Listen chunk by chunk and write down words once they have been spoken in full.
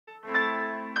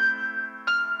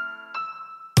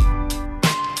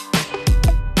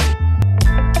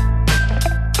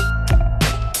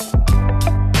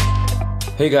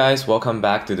Hey guys, welcome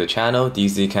back to the channel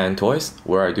Dzkan Toys,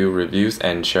 where I do reviews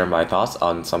and share my thoughts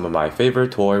on some of my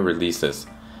favorite toy releases.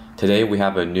 Today we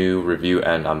have a new review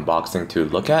and unboxing to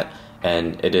look at,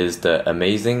 and it is the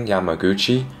amazing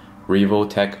Yamaguchi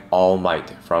Revoltech All Might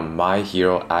from My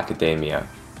Hero Academia.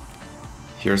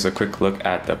 Here's a quick look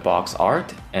at the box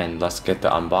art, and let's get the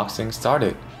unboxing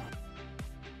started.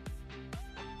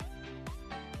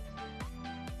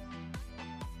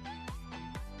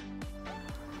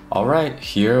 Alright,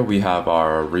 here we have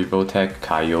our Revoltech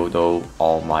Kaiyodo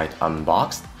All Might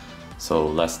unboxed. So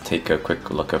let's take a quick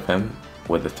look at him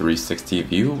with a 360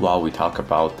 view while we talk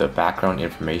about the background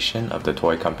information of the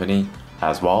toy company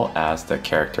as well as the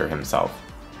character himself.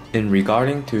 In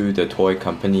regarding to the toy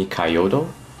company Kaiyodo,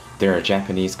 they're a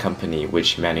Japanese company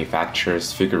which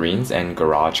manufactures figurines and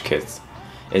garage kits.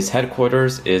 Its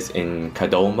headquarters is in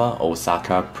Kadoma,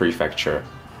 Osaka Prefecture.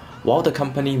 While the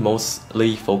company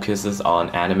mostly focuses on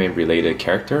anime-related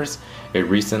characters, it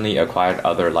recently acquired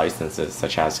other licenses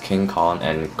such as King Kong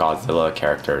and Godzilla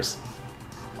characters.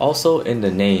 Also in the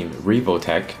name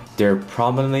Revoltech, they're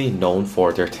prominently known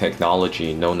for their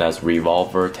technology known as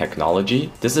revolver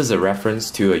technology. This is a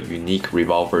reference to a unique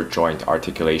revolver joint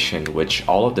articulation which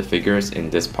all of the figures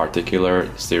in this particular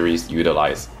series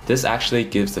utilize. This actually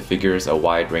gives the figures a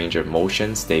wide range of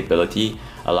motion stability,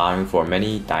 allowing for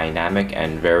many dynamic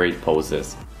and varied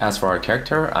poses. As for our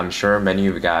character, I'm sure many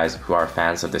of you guys who are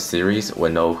fans of the series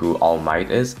will know who All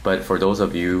Might is, but for those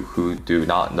of you who do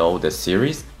not know the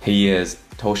series, he is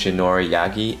Toshinori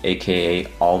Yagi, aka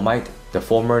All Might, the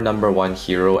former #1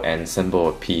 hero and symbol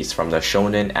of peace from the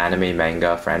shonen anime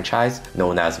manga franchise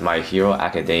known as My Hero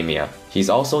Academia.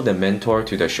 He's also the mentor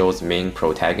to the show's main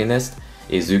protagonist,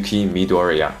 Izuki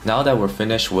Midoriya. Now that we're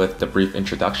finished with the brief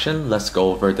introduction, let's go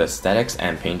over the aesthetics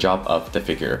and paint job of the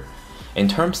figure. In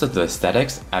terms of the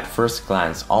aesthetics, at first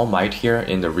glance, All Might here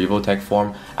in the Revoltech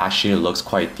form actually looks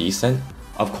quite decent.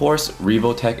 Of course,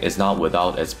 Revoltech is not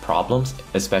without its problems,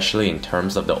 especially in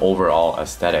terms of the overall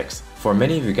aesthetics. For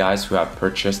many of you guys who have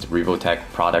purchased Revoltech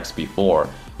products before,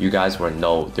 you guys will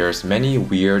know there's many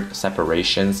weird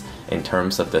separations in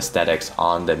terms of the aesthetics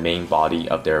on the main body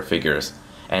of their figures.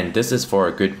 And this is for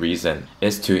a good reason,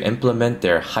 is to implement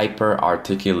their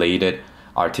hyper-articulated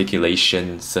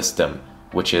articulation system,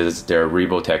 which is their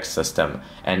Revoltech system.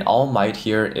 And All Might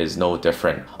here is no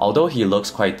different. Although he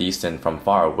looks quite decent from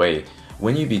far away,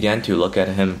 when you begin to look at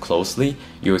him closely,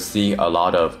 you'll see a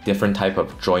lot of different type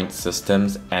of joint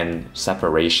systems and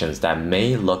separations that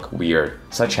may look weird,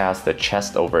 such as the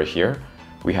chest over here.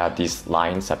 We have these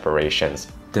line separations.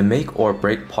 The make or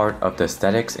break part of the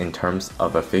aesthetics in terms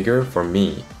of a figure for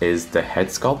me is the head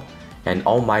sculpt, and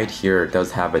All Might here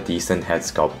does have a decent head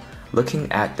sculpt.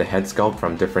 Looking at the head sculpt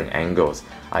from different angles,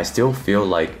 I still feel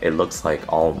like it looks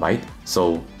like All Might,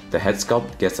 so the head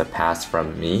sculpt gets a pass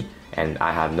from me and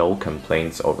I have no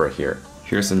complaints over here.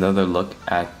 Here's another look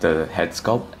at the head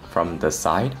sculpt from the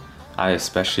side. I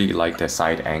especially like the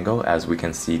side angle as we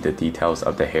can see the details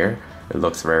of the hair. It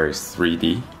looks very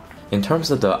 3D. In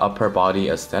terms of the upper body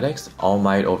aesthetics, All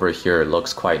Might over here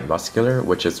looks quite muscular,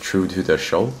 which is true to the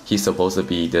show. He's supposed to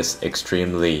be this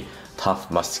extremely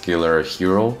tough muscular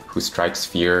hero who strikes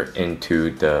fear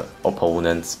into the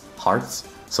opponent's hearts.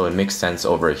 So it makes sense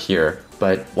over here.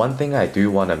 But one thing I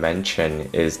do want to mention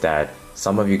is that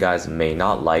some of you guys may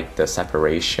not like the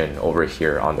separation over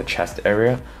here on the chest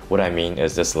area. What I mean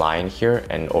is this line here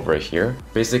and over here.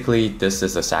 Basically, this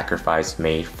is a sacrifice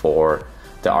made for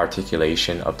the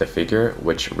articulation of the figure,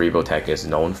 which Revoltech is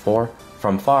known for.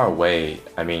 From far away,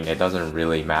 I mean, it doesn't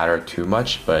really matter too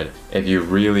much, but if you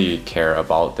really care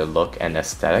about the look and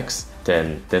aesthetics,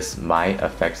 then this might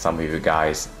affect some of you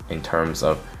guys in terms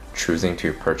of choosing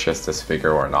to purchase this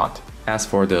figure or not. As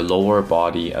for the lower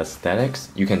body aesthetics,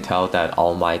 you can tell that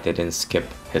All Might didn't skip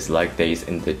his leg days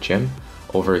in the gym.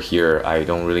 Over here, I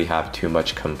don't really have too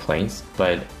much complaints,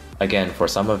 but again, for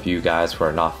some of you guys who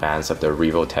are not fans of the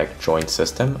Revoltech joint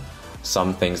system,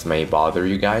 some things may bother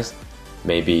you guys.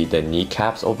 Maybe the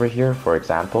kneecaps over here, for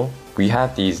example. We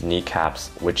have these kneecaps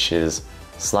which is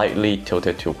slightly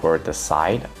tilted toward the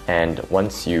side, and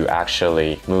once you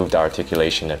actually move the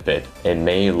articulation a bit, it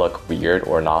may look weird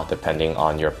or not depending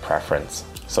on your preference.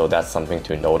 So that's something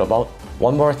to note about.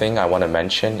 One more thing I want to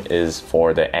mention is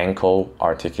for the ankle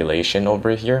articulation over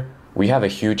here. We have a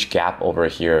huge gap over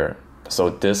here,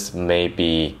 so this may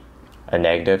be a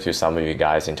negative to some of you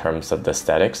guys in terms of the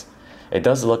aesthetics. It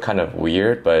does look kind of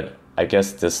weird, but I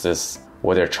guess this is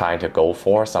what they're trying to go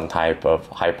for, some type of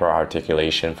hyper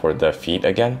articulation for the feet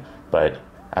again. But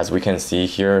as we can see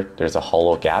here, there's a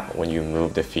hollow gap when you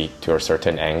move the feet to a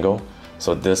certain angle.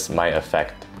 So this might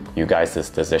affect you guys'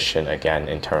 decision again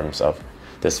in terms of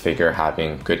this figure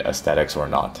having good aesthetics or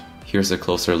not. Here's a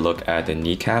closer look at the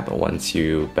kneecap once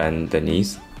you bend the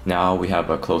knees. Now we have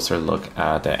a closer look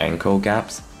at the ankle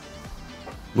gaps.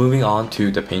 Moving on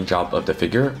to the paint job of the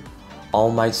figure.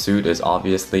 All Might's suit is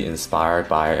obviously inspired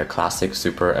by a classic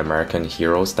super American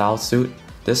hero style suit.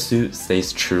 This suit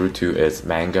stays true to its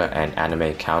manga and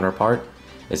anime counterpart.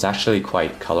 It's actually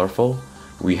quite colorful.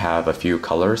 We have a few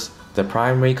colors. The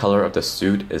primary color of the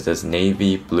suit is this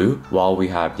navy blue, while we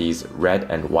have these red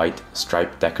and white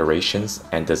striped decorations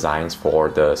and designs for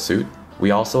the suit.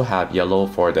 We also have yellow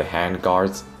for the hand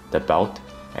guards, the belt,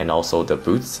 and also the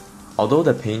boots. Although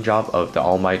the paint job of the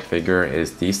All Might figure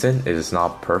is decent, it is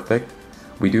not perfect.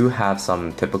 We do have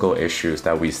some typical issues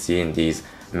that we see in these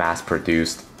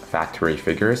mass-produced factory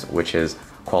figures, which is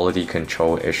quality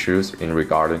control issues in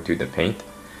regard to the paint.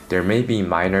 There may be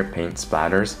minor paint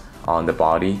splatters on the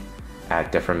body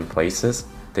at different places.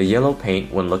 The yellow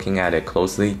paint, when looking at it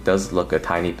closely, does look a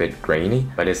tiny bit grainy,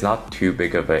 but it's not too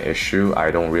big of an issue.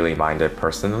 I don't really mind it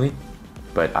personally,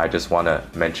 but I just want to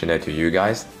mention it to you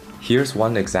guys. Here's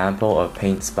one example of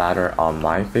paint splatter on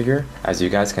my figure. As you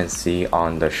guys can see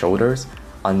on the shoulders,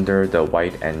 under the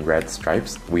white and red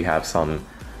stripes, we have some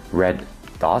red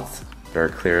dots. They're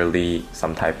clearly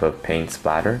some type of paint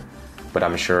splatter, but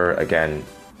I'm sure, again,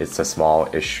 it's a small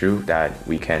issue that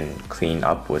we can clean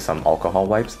up with some alcohol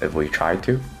wipes if we try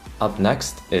to. Up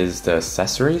next is the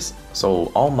accessories.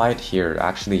 So All Might here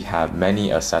actually have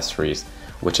many accessories,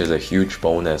 which is a huge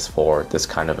bonus for this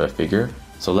kind of a figure.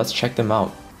 So let's check them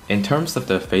out. In terms of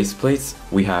the faceplates,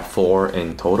 we have 4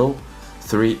 in total,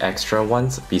 3 extra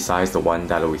ones besides the one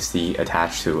that we see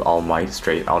attached to All Might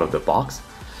straight out of the box.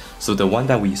 So the one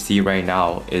that we see right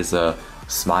now is a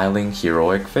smiling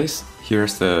heroic face.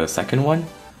 Here's the second one.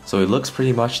 So it looks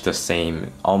pretty much the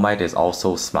same. All Might is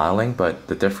also smiling, but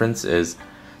the difference is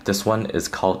this one is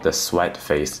called the sweat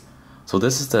face. So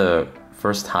this is the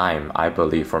first time, I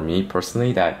believe, for me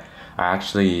personally, that I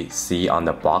actually see on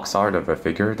the box art of a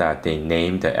figure that they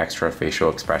name the extra facial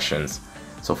expressions.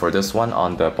 So for this one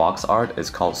on the box art,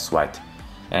 it's called sweat.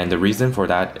 And the reason for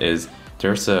that is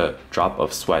there's a drop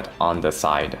of sweat on the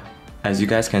side. As you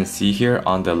guys can see here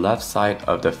on the left side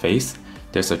of the face,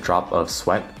 there's a drop of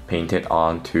sweat painted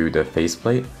onto the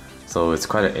faceplate, so it's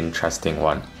quite an interesting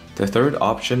one. The third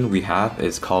option we have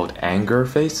is called anger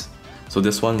face. So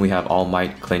this one we have All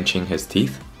Might clenching his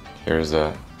teeth. Here's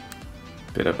a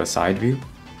bit of a side view.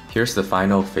 Here's the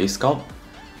final face sculpt.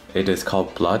 It is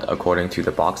called blood according to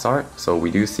the box art, so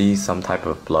we do see some type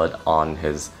of blood on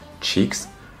his cheeks.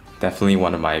 Definitely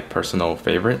one of my personal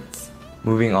favorites.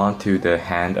 Moving on to the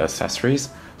hand accessories.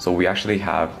 So we actually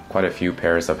have quite a few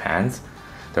pairs of hands.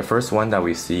 The first one that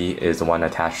we see is the one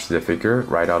attached to the figure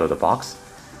right out of the box.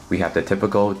 We have the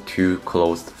typical 2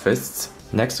 closed fists.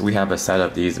 Next, we have a set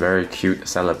of these very cute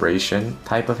celebration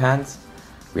type of hands.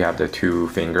 We have the 2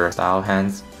 finger style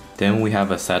hands. Then we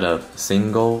have a set of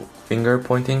single finger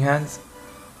pointing hands.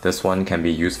 This one can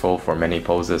be useful for many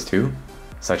poses too,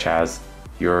 such as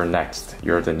you're next.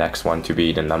 You're the next one to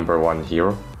be the #1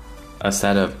 hero. A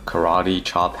set of karate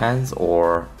chop hands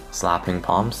or slapping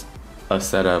palms. A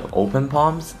set of open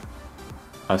palms,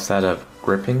 a set of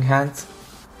gripping hands,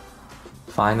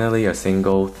 finally a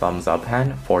single thumbs up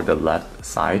hand for the left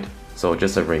side. So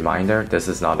just a reminder, this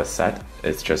is not a set,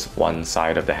 it's just one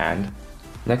side of the hand.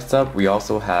 Next up, we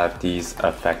also have these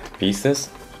effect pieces,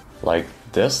 like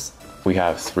this. We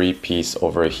have 3 pieces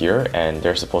over here and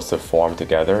they're supposed to form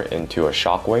together into a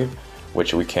shockwave,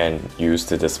 which we can use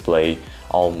to display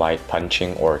All Might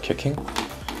punching or kicking.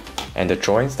 And the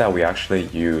joints that we actually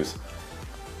use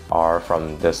are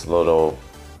from this little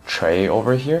tray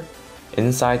over here.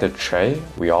 Inside the tray,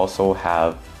 we also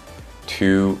have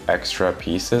 2 extra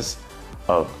pieces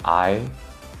of eye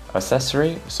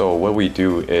accessory. So what we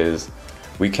do is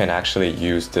we can actually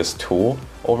use this tool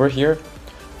over here.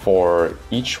 For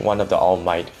each one of the All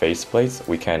Might faceplates,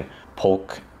 we can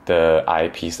poke the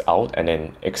eyepiece out and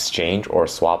then exchange or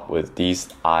swap with these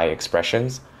eye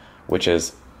expressions, which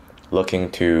is looking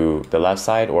to the left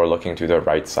side or looking to the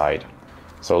right side.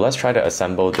 So let's try to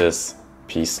assemble this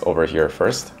piece over here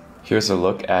first. Here's a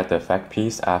look at the effect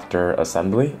piece after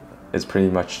assembly. It's pretty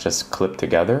much just clipped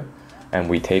together, and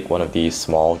we take one of these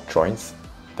small joints,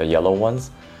 the yellow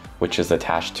ones, which is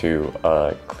attached to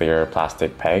a clear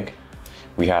plastic peg.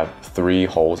 We have 3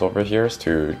 holes over here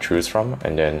to choose from,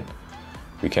 and then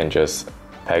we can just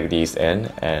peg these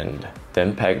in and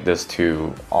then peg this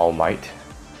to All Might.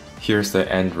 Here's the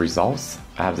end results.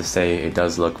 I have to say it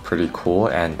does look pretty cool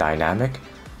and dynamic.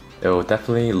 It will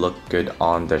definitely look good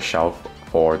on the shelf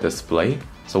for display.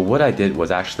 So what I did was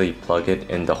actually plug it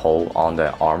in the hole on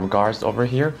the arm guards over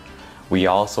here. We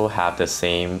also have the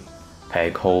same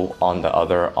peg hole on the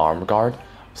other arm guard,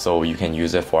 so you can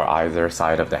use it for either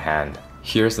side of the hand.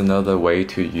 Here's another way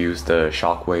to use the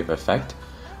shockwave effect.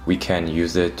 We can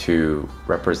use it to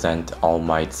represent All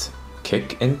Might's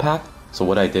kick impact. So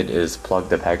what I did is plug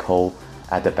the peg hole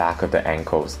at the back of the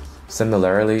ankles.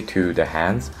 Similarly to the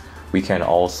hands, we can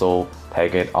also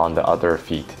peg it on the other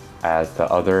feet, as the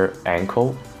other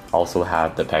ankle also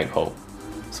have the peg hole.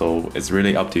 So it's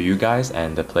really up to you guys,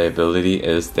 and the playability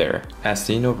is there. As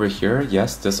seen over here,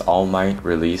 yes, this All Might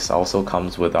release also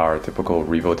comes with our typical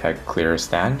Revoltech clear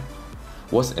stand.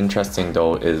 What's interesting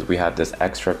though is we have this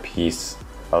extra piece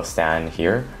of stand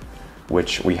here,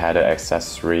 which we had an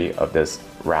accessory of this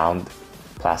round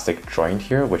plastic joint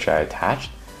here, which I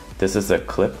attached. This is a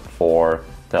clip for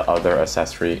the other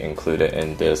accessory included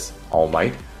in this All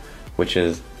Might, which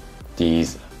is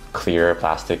these clear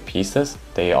plastic pieces.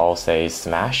 They all say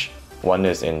Smash. One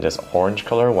is in this orange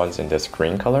color, one's in this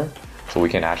green color, so we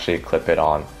can actually clip it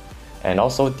on. And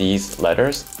also these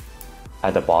letters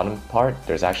at the bottom part,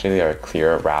 there's actually a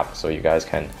clear wrap, so you guys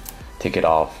can take it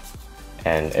off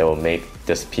and it will make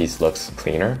this piece looks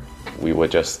cleaner. We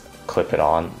would just clip it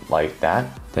on like that.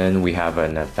 Then we have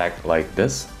an effect like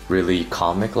this, really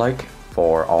comic-like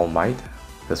for All Might.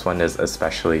 This one is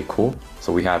especially cool.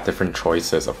 So we have different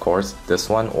choices, of course, this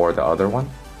one or the other one.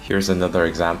 Here's another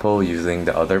example using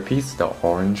the other piece, the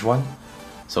orange one.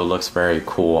 So it looks very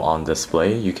cool on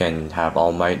display. You can have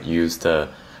All Might use the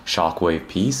shockwave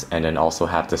piece and then also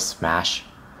have the Smash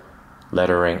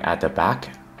lettering at the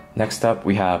back. Next up,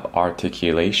 we have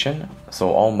articulation.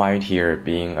 So All Might here,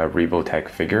 being a Revoltech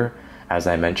figure, as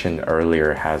I mentioned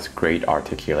earlier, has great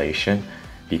articulation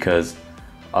because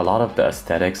a lot of the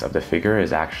aesthetics of the figure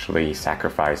is actually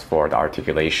sacrificed for the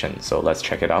articulation. So let's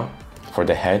check it out. For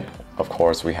the head, of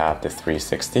course, we have the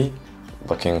 360.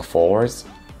 Looking forwards,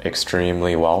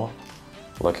 extremely well.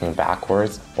 Looking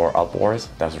backwards or upwards,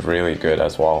 that's really good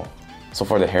as well. So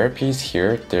for the hairpiece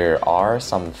here, there are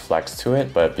some flex to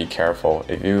it, but be careful.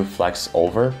 If you flex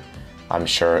over, I'm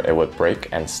sure it would break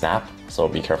and snap, so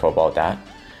be careful about that.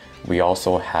 We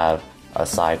also have a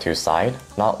side to side,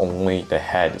 not only the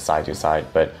head side to side,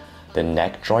 but the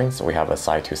neck joints, we have a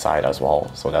side to side as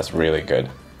well, so that's really good.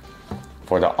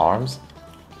 For the arms,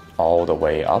 all the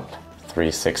way up,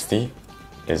 360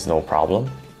 is no problem.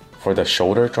 For the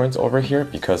shoulder joints over here,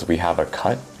 because we have a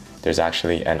cut, there's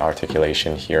actually an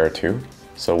articulation here too.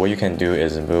 So what you can do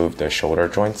is move the shoulder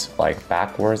joints like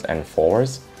backwards and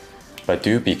forwards, but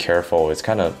do be careful, it's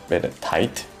kind of a bit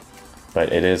tight,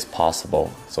 but it is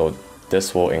possible. So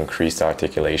this will increase the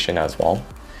articulation as well.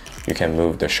 You can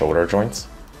move the shoulder joints.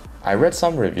 I read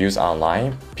some reviews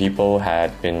online. People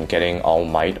had been getting All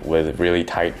Might with really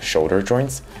tight shoulder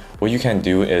joints. What you can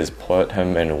do is put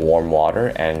him in warm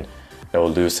water and it will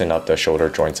loosen up the shoulder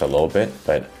joints a little bit,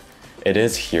 but it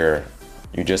is here.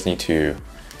 You just need to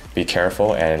be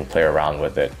careful and play around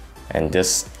with it. And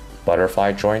this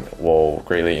butterfly joint will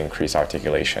greatly increase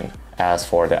articulation. As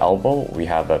for the elbow, we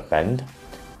have a bend.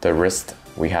 The wrist,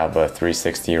 we have a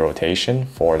 360 rotation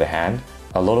for the hand,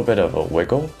 a little bit of a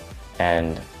wiggle,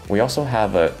 and we also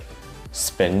have a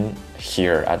spin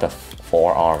here at the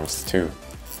forearms too.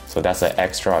 So that's an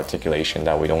extra articulation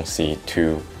that we don't see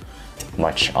too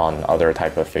much on other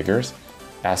type of figures.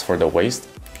 As for the waist,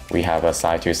 we have a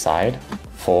side to side,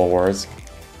 forwards,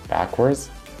 backwards.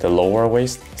 The lower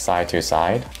waist, side to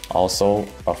side, also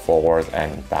a forward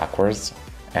and backwards.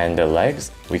 And the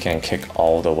legs, we can kick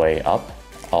all the way up,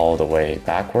 all the way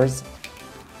backwards.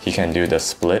 He can do the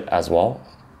split as well.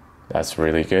 That's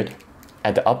really good.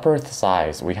 At the upper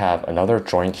thighs, we have another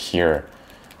joint here.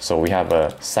 So we have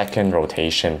a second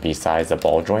rotation besides the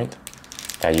ball joint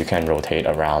that you can rotate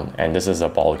around. And this is a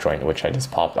ball joint, which I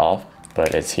just popped off,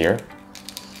 but it's here.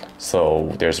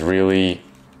 So there's really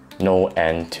no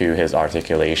end to his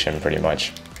articulation pretty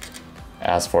much.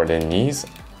 As for the knees,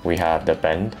 we have the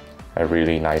bend, a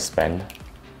really nice bend.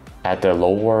 At the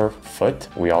lower foot,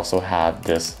 we also have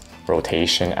this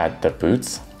rotation at the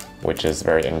boots, which is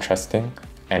very interesting.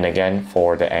 And again,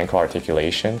 for the ankle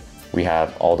articulation, we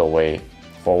have all the way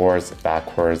forwards,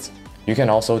 backwards. You can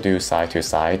also do side to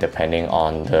side depending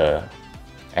on the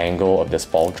angle of this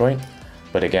ball joint.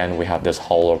 But again, we have this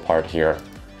hollow part here,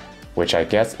 which I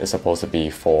guess is supposed to be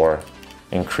for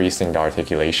increasing the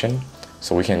articulation.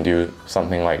 So we can do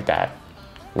something like that,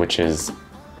 which is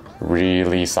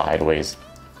really sideways.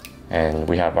 And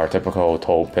we have our typical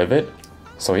toe pivot.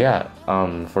 So yeah,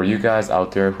 for you guys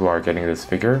out there who are getting this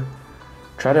figure,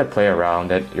 try to play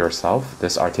around it yourself.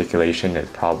 This articulation is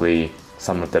probably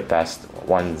some of the best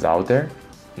ones out there.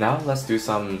 Now let's do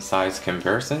some size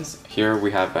comparisons. Here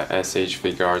we have a SH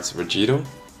Figuarts Vegito,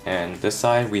 and this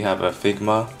side we have a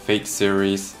Figma Fate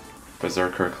Series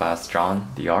Berserker class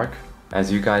John the Arc.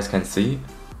 As you guys can see,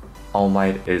 All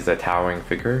Might is a towering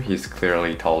figure. He's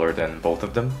clearly taller than both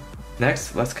of them.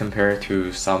 Next, let's compare it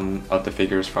to some of the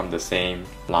figures from the same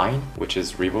line, which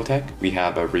is Revoltech. We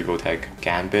have a Revoltech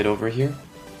Gambit over here.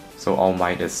 So All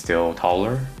Might is still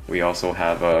taller. We also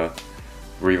have a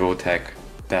Revoltech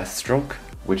Deathstroke,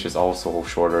 which is also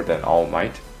shorter than All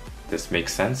Might. This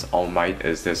makes sense. All Might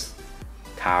is this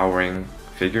towering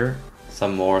figure.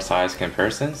 Some more size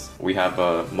comparisons. We have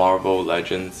a Marvel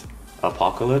Legends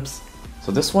Apocalypse.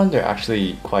 So this one, they're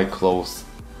actually quite close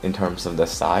in terms of the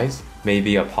size.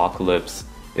 Maybe Apocalypse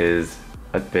is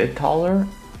a bit taller.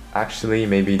 Actually,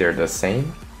 maybe they're the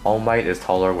same. All Might is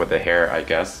taller with the hair, I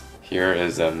guess. Here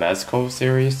is a Mezco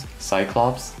series,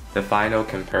 Cyclops. The final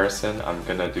comparison I'm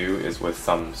gonna do is with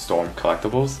some Storm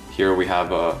collectibles. Here we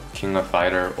have a King of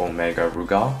Fighter Omega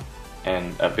Rugal,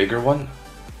 and a bigger one,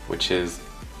 which is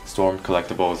Storm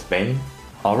Collectibles Bane.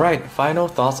 Alright, final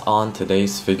thoughts on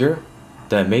today's figure.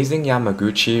 The amazing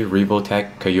Yamaguchi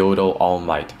Revoltech Kaiyodo All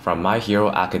Might from My Hero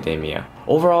Academia.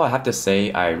 Overall, I have to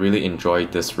say I really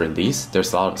enjoyed this release.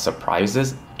 There's a lot of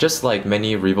surprises. Just like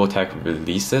many Revoltech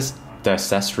releases, the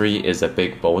accessory is a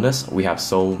big bonus. We have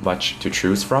so much to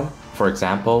choose from. For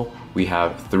example, we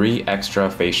have 3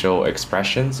 extra facial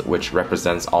expressions, which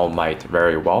represents All Might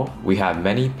very well. We have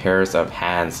many pairs of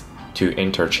hands to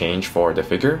interchange for the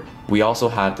figure. We also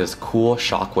had this cool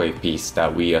shockwave piece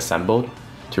that we assembled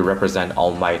to represent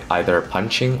All Might either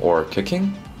punching or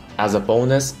kicking. As a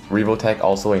bonus, Revoltech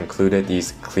also included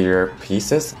these clear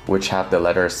pieces which have the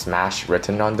letter Smash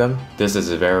written on them. This is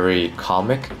very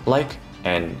comic-like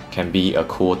and can be a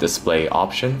cool display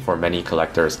option for many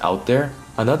collectors out there.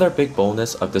 Another big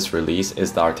bonus of this release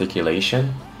is the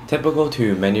articulation. Typical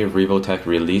to many Revoltech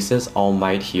releases, All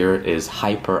Might here is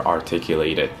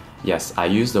hyper-articulated. Yes, I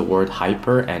use the word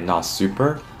hyper and not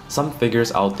super. Some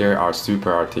figures out there are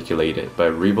super articulated,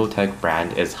 but Revoltech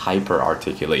brand is hyper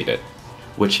articulated,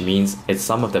 which means it's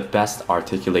some of the best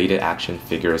articulated action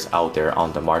figures out there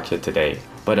on the market today.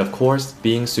 But of course,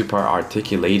 being super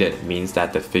articulated means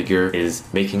that the figure is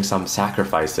making some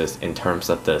sacrifices in terms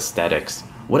of the aesthetics.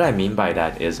 What I mean by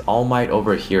that is All Might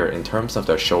over here, in terms of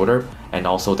the shoulder and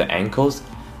also the ankles,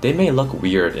 they may look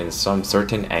weird in some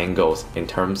certain angles in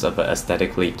terms of an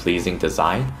aesthetically pleasing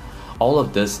design. All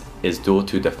of this is due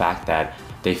to the fact that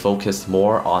they focus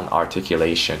more on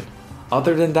articulation.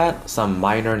 Other than that, some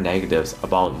minor negatives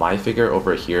about my figure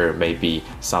over here may be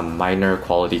some minor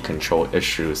quality control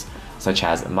issues, such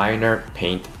as minor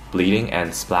paint bleeding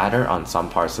and splatter on some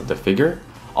parts of the figure.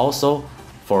 Also,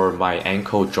 for my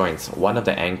ankle joints, one of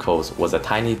the ankles was a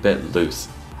tiny bit loose.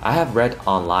 I have read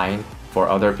online for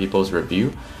other people's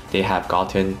review, they have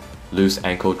gotten loose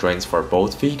ankle joints for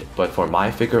both feet, but for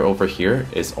my figure over here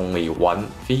is only 1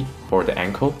 feet for the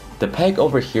ankle. The peg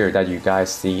over here that you guys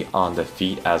see on the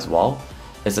feet as well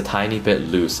is a tiny bit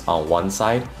loose on one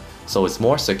side, so it's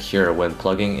more secure when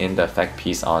plugging in the effect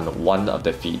piece on one of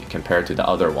the feet compared to the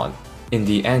other one. In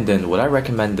the end then, would I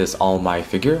recommend this All Might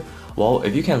figure? Well,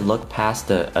 if you can look past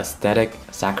the aesthetic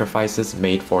sacrifices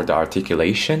made for the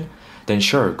articulation, then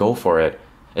sure, go for it.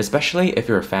 Especially if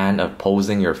you're a fan of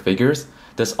posing your figures,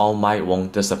 this All Might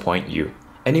won't disappoint you.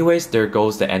 Anyways, there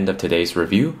goes the end of today's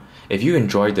review. If you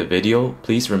enjoyed the video,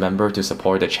 please remember to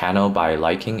support the channel by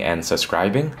liking and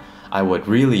subscribing. I would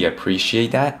really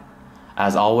appreciate that.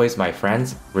 As always, my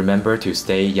friends, remember to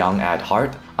stay young at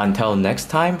heart. Until next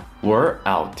time, we're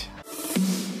out.